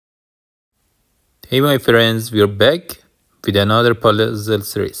Hey my friends, we're back with another puzzle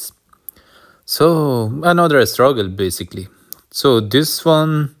series. So another struggle basically. So this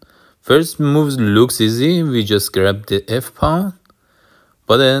one first moves looks easy. We just grab the F pawn,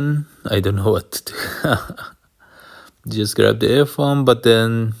 but then I don't know what to do. Just grab the F pawn, but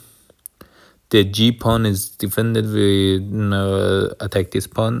then the G pawn is defended. We attack this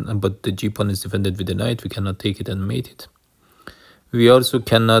pawn, but the G pawn is defended with the knight. We cannot take it and mate it. We also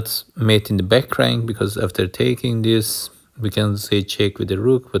cannot mate in the back rank because after taking this, we can say check with the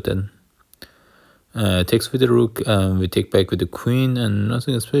rook, but then takes with the rook, and we take back with the queen, and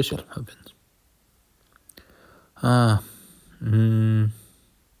nothing special happens.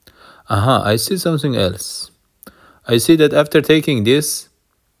 I see something else. I see that after taking this,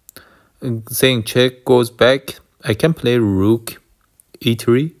 saying check goes back, I can play rook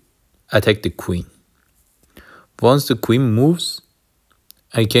e3, attack the queen. Once the queen moves,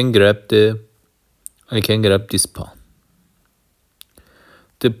 I can grab this pawn.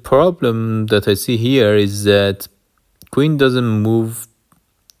 The problem that I see here is that queen doesn't move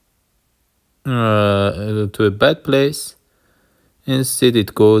to a bad place. Instead,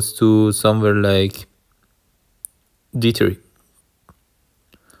 it goes to somewhere like d3.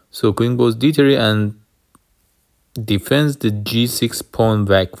 So queen goes d3 and defends the g6 pawn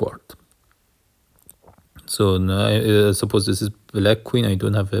backward. So now I suppose this is black queen. I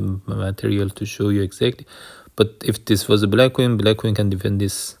don't have a material to show you exactly, but if this was a black queen can defend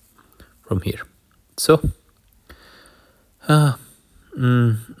this from here. So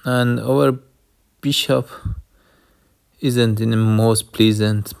and our bishop isn't in the most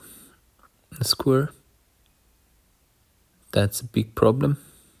pleasant square. That's a big problem.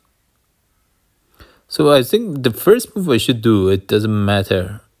 So I think the first move I should do, it doesn't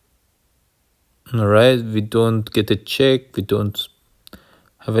matter. Alright, we don't get a check, we don't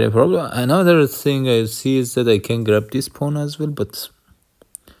have any problem. Another thing I see is that I can grab this pawn as well, but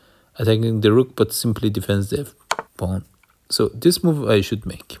attacking the rook, but simply defends the pawn. So this move I should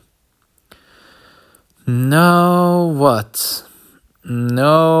make. Now what?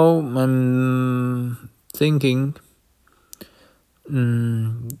 Now I'm thinking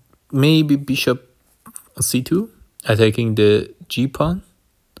maybe bishop c2, attacking the g pawn.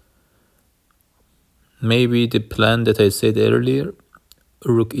 Maybe the plan that I said earlier,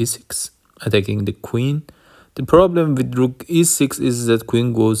 rook e6, attacking the queen. The problem with rook e6 is that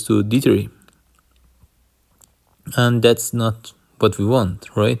queen goes to d3. And that's not what we want,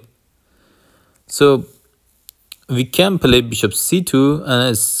 right? So we can play bishop c2 and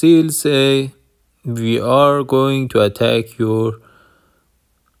I still say we are going to attack your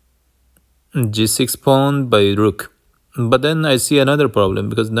g6 pawn by rook. But then I see another problem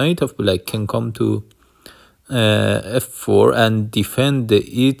because knight of black can come to f4 and defend the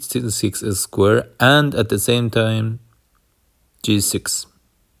e6 square and at the same time g6.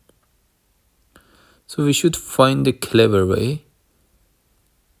 So we should find a clever way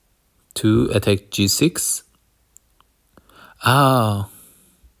to attack g6.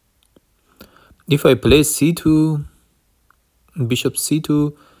 If I play c2, bishop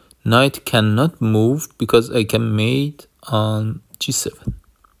c2, knight cannot move because I can mate on g7,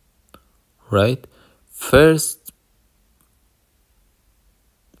 right? First,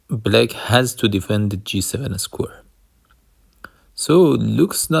 black has to defend the g7 square. So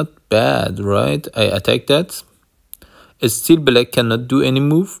looks not bad, right? I attack that. Still black cannot do any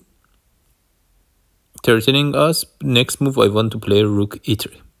move, threatening us. Next move I want to play rook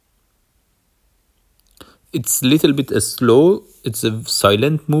e3. It's a little bit slow. It's a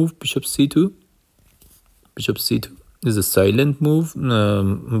silent move, bishop c2. Bishop c2 is a silent move.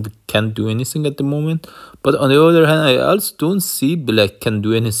 We can't do anything at the moment. But on the other hand, I also don't see black can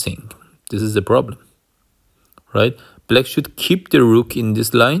do anything. This is the problem, right? Black should keep the rook in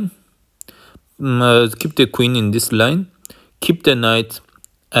this line, keep the queen in this line, keep the knight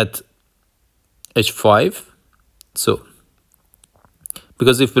at h5. So,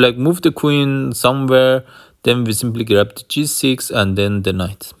 because if black move the queen somewhere, then we simply grab the g6 and then the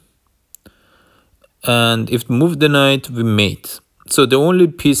knight. And if move the knight, we mate. So the only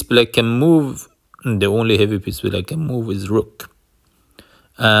piece black can move, the only heavy piece black can move is rook.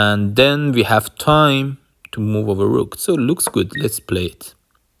 And then we have time to move over rook. So looks good. Let's play it.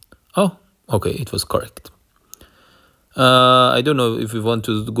 Oh, okay, it was correct. I don't know if we want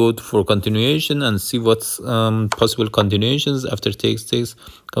to go for continuation and see what's possible continuations after takes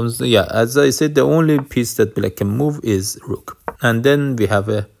comes. Yeah, as I said, the only piece that black can move is rook. And then we have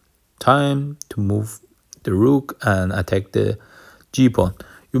a time to move the rook and attack the g pawn.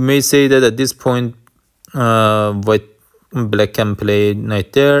 You may say that at this point white black can play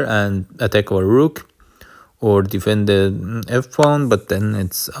knight there and attack our rook or defend the f pawn, but then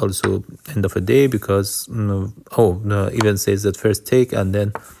it's also end of the day because no, even says that first take and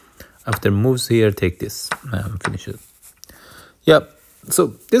then after moves here take this and finish it. Yeah,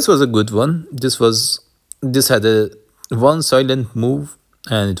 so this was a good one. This had a one silent move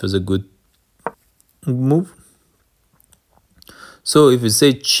and it was a good move. So if we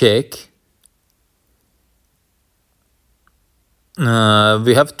say check,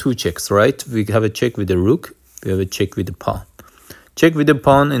 we have two checks, right? We have a check with the rook, we have a check with the pawn. Check with the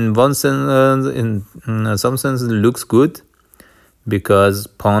pawn in one sense, in some sense, it looks good because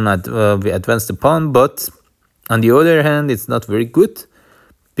we advance the pawn, but on the other hand, it's not very good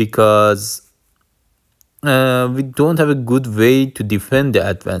because we don't have a good way to defend the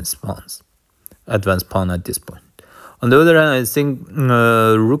advanced pawn at this point. On the other hand, I think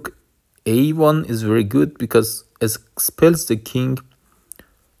rook a1 is very good because it expels the king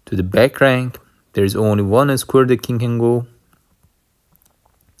to the back rank. There is only one square the king can go,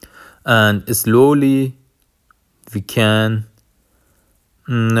 and slowly we can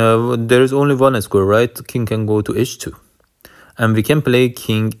there is only one square, right? King can go to h2 and we can play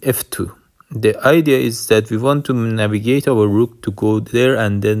king f2. The idea is that we want to navigate our rook to go there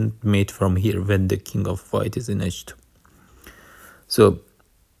and then mate from here when the king of white is in h2. So,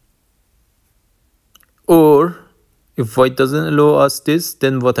 or if white doesn't allow us this,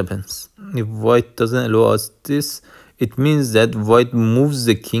 then what happens? If white doesn't allow us this, it means that white moves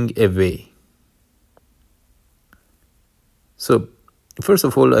the king away. So, first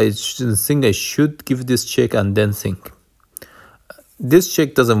of all, I think I should give this check and then think. This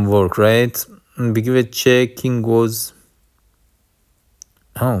check doesn't work, right? We give a check, king goes...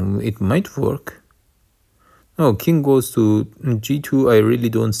 Oh, it might work. No, king goes to g2. I really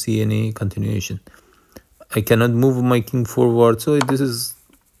don't see any continuation. I cannot move my king forward, so this is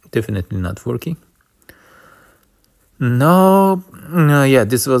definitely not working. No, yeah,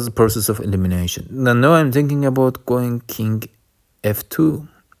 this was the process of elimination. Now I'm thinking about going king f2.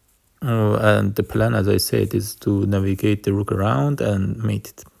 And the plan, as I said, is to navigate the rook around and mate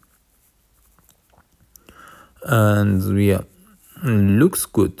it. And yeah, looks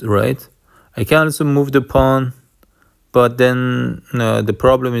good, right? I can also move the pawn, but then the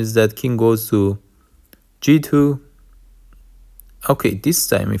problem is that king goes to g2. Okay, this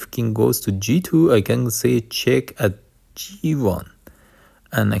time if king goes to g2, I can say check at g1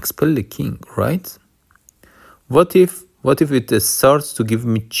 and expel the king, right? What if it starts to give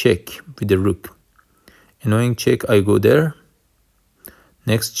me check with the rook? Annoying check, I go there.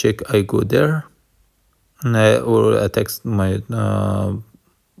 Next check, I go there. Or attacks my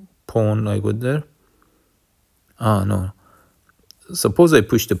pawn, I go there. Ah, no. Suppose I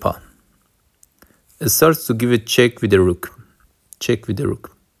push the pawn. It starts to give a check with the rook. Check with the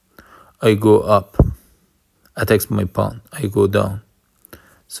rook. I go up. Attacks my pawn. I go down.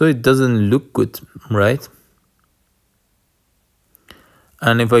 So it doesn't look good, right?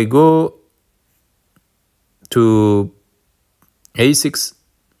 And if I go to a6,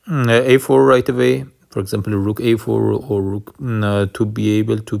 a4 right away, for example, rook a4 or rook to be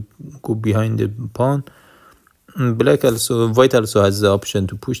able to go behind the pawn, white also has the option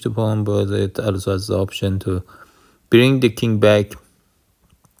to push the pawn, but it also has the option to bring the king back.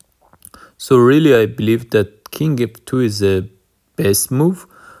 So really, I believe that king f2 is the best move,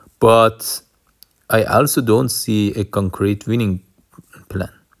 but I also don't see a concrete winning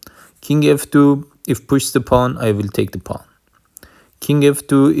plan. King f2, if push the pawn, I will take the pawn. King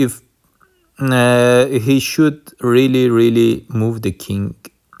f2, if he should really move the king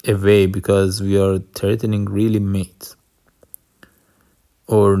away because we are threatening really mate.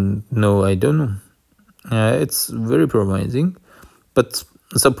 Or no, I don't know. It's very promising, but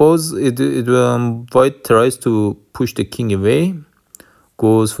suppose white tries to push the king away,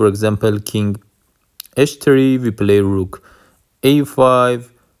 goes for example king h3, we play rook a5.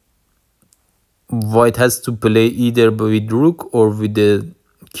 White has to play either with rook or with the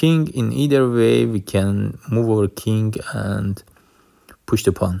king. In either way, we can move our king and push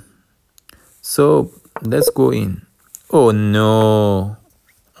the pawn. So let's go in. Oh no,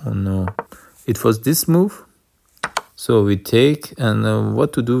 oh no, it was this move. So we take, and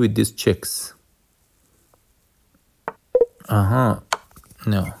what to do with these checks? No,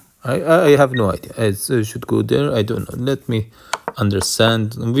 I have no idea. I should go there. I don't know. Let me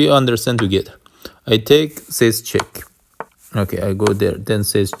understand. We understand together. I take, says check. Okay, I go there, then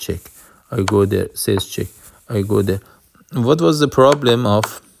says check. I go there, says check. I go there. What was the problem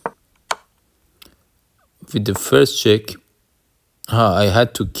of with the first check? I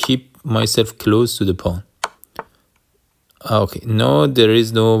had to keep myself close to the pawn. Okay, no, there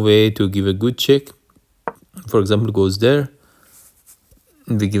is no way to give a good check. For example, goes there,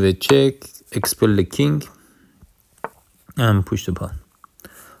 we give a check, expel the king, and push the pawn.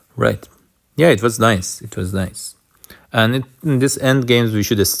 Right. Yeah, it was nice. It was nice. And in this end games we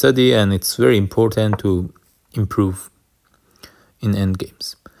should study, and it's very important to improve in end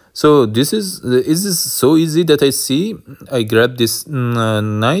games. So this is this so easy that I see? I grab this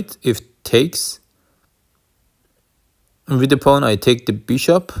knight. If takes with the pawn, I take the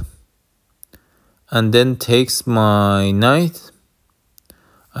bishop, and then takes my knight.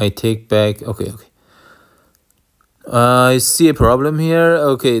 I take back. Okay. I see a problem here.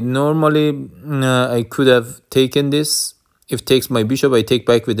 Okay, normally I could have taken this. If takes my bishop, I take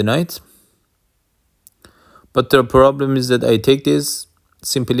back with the knight. But the problem is that I take this,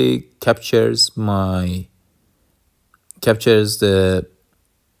 simply captures the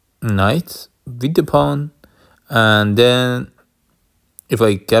knight with the pawn, and then if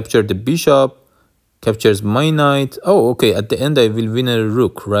I capture the bishop, captures my knight. Oh, okay, at the end I will win a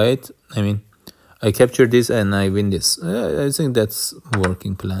rook, right? I mean, I capture this and I win this. I think that's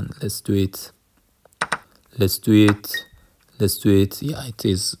working plan. Let's do it. Yeah, it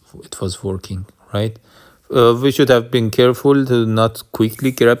is. It was working, right? We should have been careful to not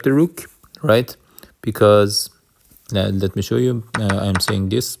quickly grab the rook, right? Because let me show you. I'm saying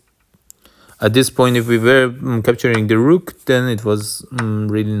this. At this point, if we were capturing the rook, then it was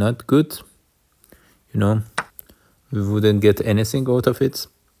really not good. You know, we wouldn't get anything out of it.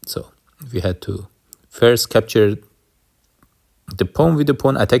 So we had to first capture the pawn with the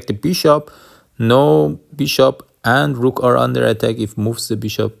pawn, attack the bishop. No bishop and rook are under attack. If moves the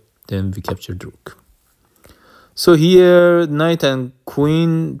bishop, then we capture the rook. So here, knight and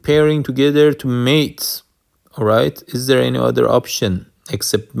queen pairing together to mate. All right. Is there any other option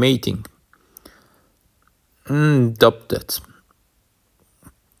except mating? Doubt that.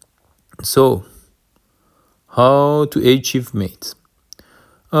 So, how to achieve mate?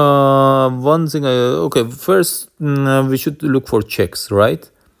 One thing. Okay. First, we should look for checks, right?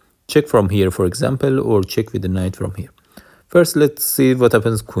 Check from here, for example, or check with the knight from here. First, let's see what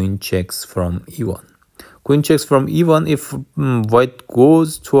happens. Queen checks from e1. Queen checks from e1. If white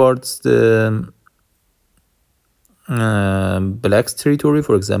goes towards the black's territory,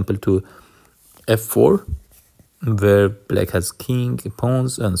 for example, to f4, where black has king,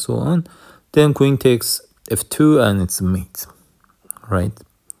 pawns, and so on, then queen takes f2, and it's a mate, right?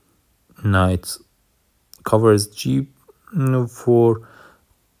 Knight covers g4,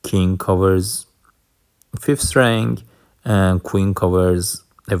 king covers fifth rank, and queen covers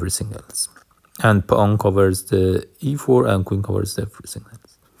everything else. And pawn covers the e4, and queen covers everything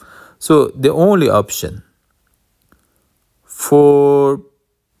else. So the only option for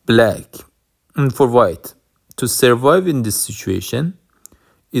black and for white to survive in this situation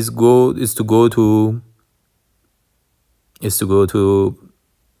is to go to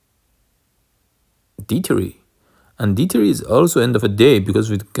d3. And d3 is also end of a day,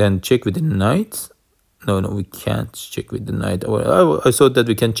 because we can check with the knight. No, we can't check with the knight. I thought that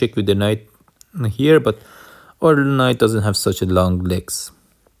we can check with the knight here, but our knight doesn't have such a long legs,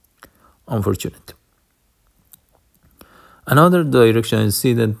 unfortunately. Another direction, I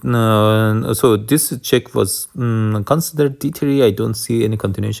see that so this check was considered d3. I don't see any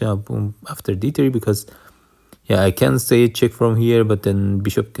continuation after d3, because yeah, I can say check from here, but then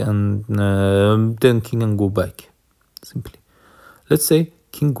bishop can then king can go back. Simply, let's say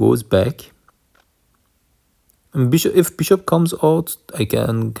king goes back. And if bishop comes out, I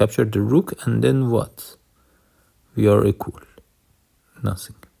can capture the rook, and then what? We are equal.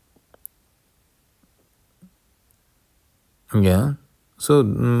 Nothing. Yeah. So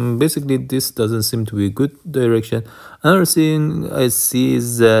basically, this doesn't seem to be a good direction. Another thing I see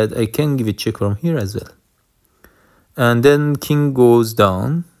is that I can give a check from here as well. And then king goes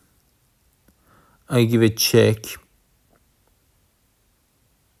down. I give a check.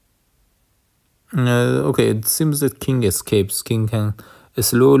 Okay, it seems that king escapes. King can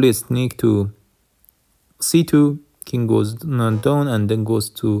slowly sneak to c2. King goes down, and then goes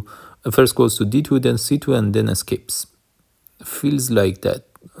to first goes to d2, then c2, and then escapes. Feels like that.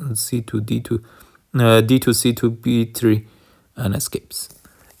 c2, d2, d2, c2, b3, and escapes.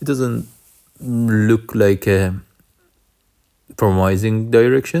 It doesn't look like a promising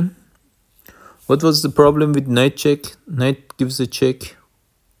direction. What was the problem with knight check? Knight gives a check,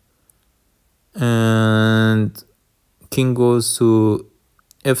 and king goes to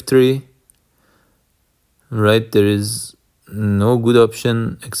f3, right? There is no good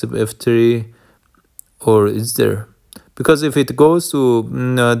option except f3, or is there? Because if it goes to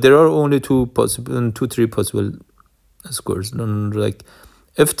there are only three possible squares, like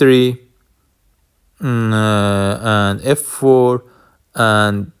f3 and f4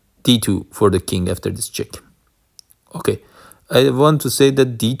 and d2 for the king after this check. Okay, I want to say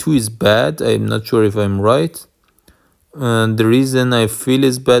that d2 is bad. I'm not sure if I'm right. The reason I feel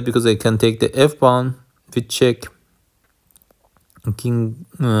is bad because I can take the f pawn with check. King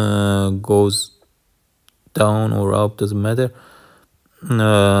goes down or up, doesn't matter.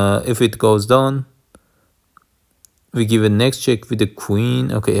 If it goes down, we give a next check with the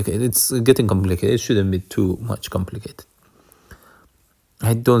queen. Okay, it's getting complicated. It shouldn't be too much complicated.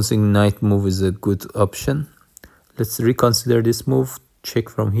 I don't think knight move is a good option. Let's reconsider this move. Check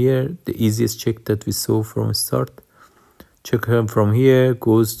from here, the easiest check that we saw from start. Check from here,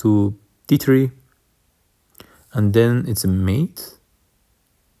 goes to d3, and then it's a mate.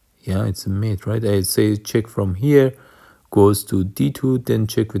 Yeah, it's a mate, right? I say check from here, goes to d2, then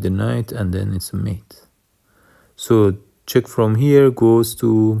check with the knight, and then it's a mate. So check from here goes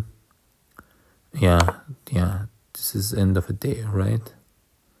to, yeah, this is end of a day, right?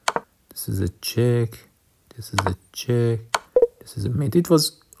 This is a check, this is a check, this is a mate. It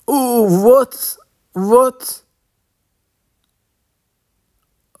was, oh, what?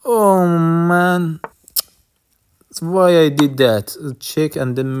 Oh man, that's why I did that. Check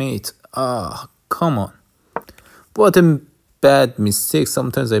and then mate. Ah, come on. What a bad mistake.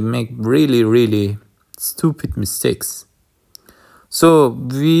 Sometimes I make really stupid mistakes. So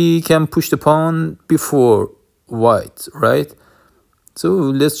we can push the pawn before white, right? So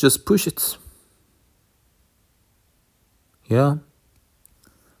let's just push it. Yeah.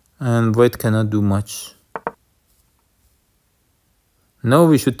 And white cannot do much. Now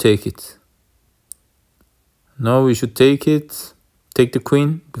we should take it. Now we should take it. Take the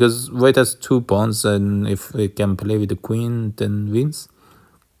queen, because white has 2 pawns, and if we can play with the queen, then wins.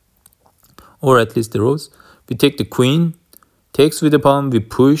 Or at least the rose. We take the queen, takes with the pawn, we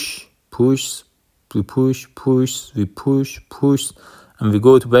push, we push, and we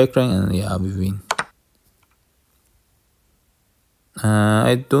go to back rank, and yeah, we win.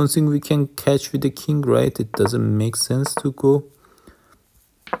 I don't think we can catch with the king, right? It doesn't make sense to go.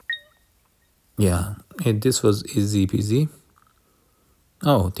 Yeah, this was easy peasy.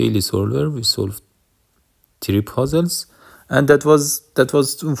 Oh, daily solver, we solved 3 puzzles, and that was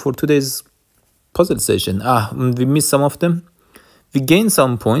for today's puzzle session. We missed some of them. We gained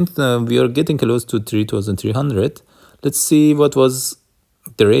some points. We are getting close to 3,300. Let's see what was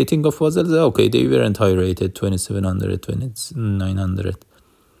the rating of puzzles. Okay, they weren't high rated, 2,700, 2,900,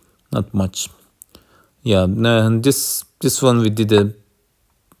 not much. Yeah, this one we did a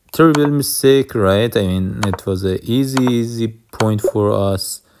terrible mistake, right? I mean, it was a easy point for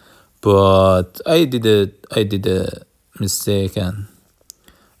us, but I did a mistake, and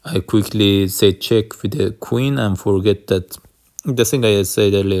I quickly say check with the queen and forget that the thing I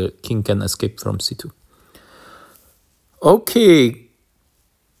said earlier, king can escape from c2. Okay,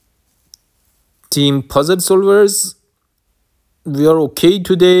 team puzzle solvers, we are okay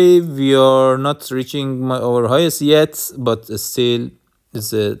today. We are not reaching our highest yet, but still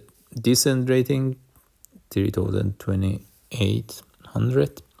it's a decent rating,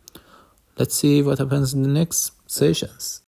 3,200. Let's see what happens in the next sessions.